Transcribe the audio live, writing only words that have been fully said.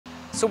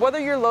So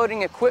whether you're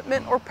loading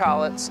equipment or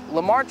pallets,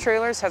 Lamar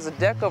Trailers has a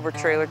Deckover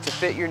trailer to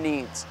fit your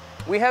needs.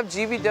 We have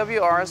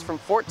GVWRs from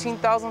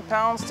 14,000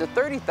 pounds to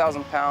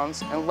 30,000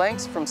 pounds and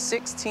lengths from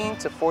 16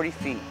 to 40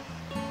 feet.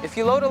 If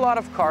you load a lot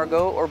of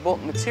cargo or bulk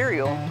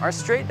material, our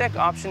straight deck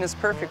option is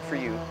perfect for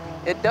you.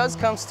 It does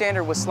come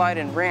standard with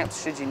slide-in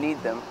ramps should you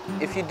need them.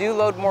 If you do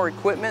load more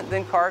equipment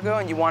than cargo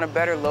and you want a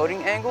better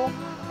loading angle,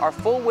 our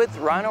full-width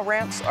Rhino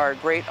ramps are a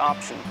great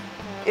option.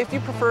 If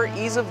you prefer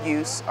ease of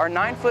use, our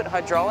 9-foot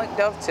hydraulic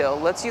dovetail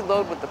lets you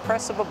load with the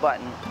press of a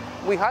button.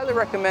 We highly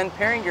recommend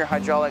pairing your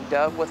hydraulic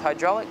dove with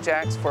hydraulic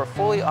jacks for a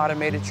fully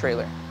automated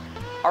trailer.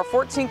 Our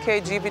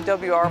 14K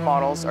GVWR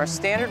models are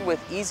standard with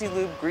Easy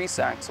Lube grease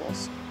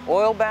axles.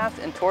 Oil bath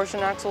and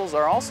torsion axles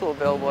are also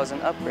available as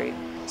an upgrade.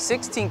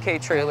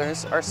 16K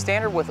trailers are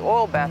standard with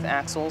oil bath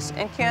axles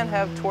and can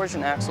have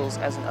torsion axles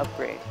as an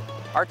upgrade.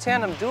 Our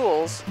tandem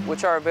duals,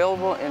 which are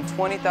available in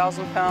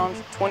 20,000 pound,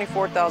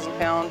 24,000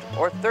 pound,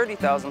 or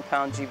 30,000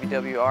 pound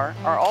GVWR,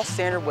 are all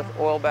standard with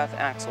oil bath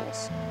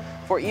axles.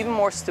 For even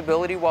more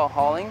stability while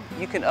hauling,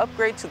 you can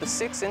upgrade to the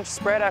 6-inch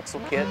spread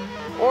axle kit,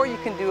 or you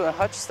can do a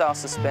hutch style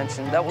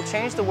suspension that will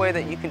change the way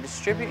that you can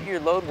distribute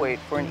your load weight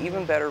for an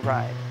even better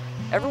ride.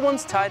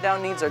 Everyone's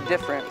tie-down needs are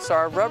different, so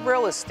our rub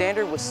rail is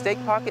standard with stake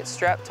pocket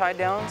strap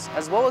tie-downs,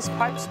 as well as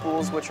pipe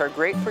spools, which are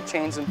great for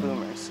chains and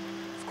boomers.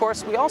 Of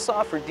course, we also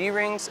offer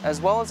D-rings, as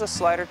well as a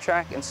slider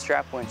track and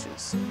strap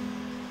winches.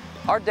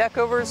 Our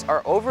Deckovers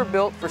are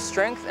overbuilt for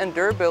strength and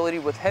durability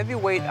with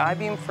heavyweight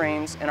I-beam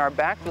frames and are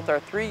backed with our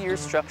 3-year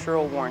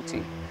structural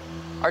warranty.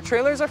 Our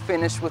trailers are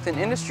finished with an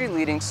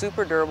industry-leading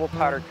super durable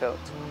powder coat.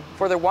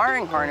 For the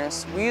wiring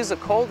harness, we use a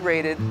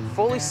cold-rated,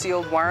 fully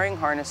sealed wiring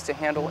harness to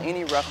handle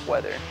any rough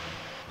weather.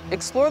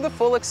 Explore the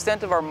full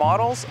extent of our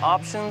models,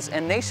 options,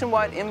 and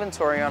nationwide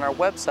inventory on our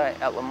website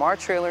at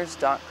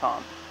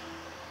lamartrailers.com.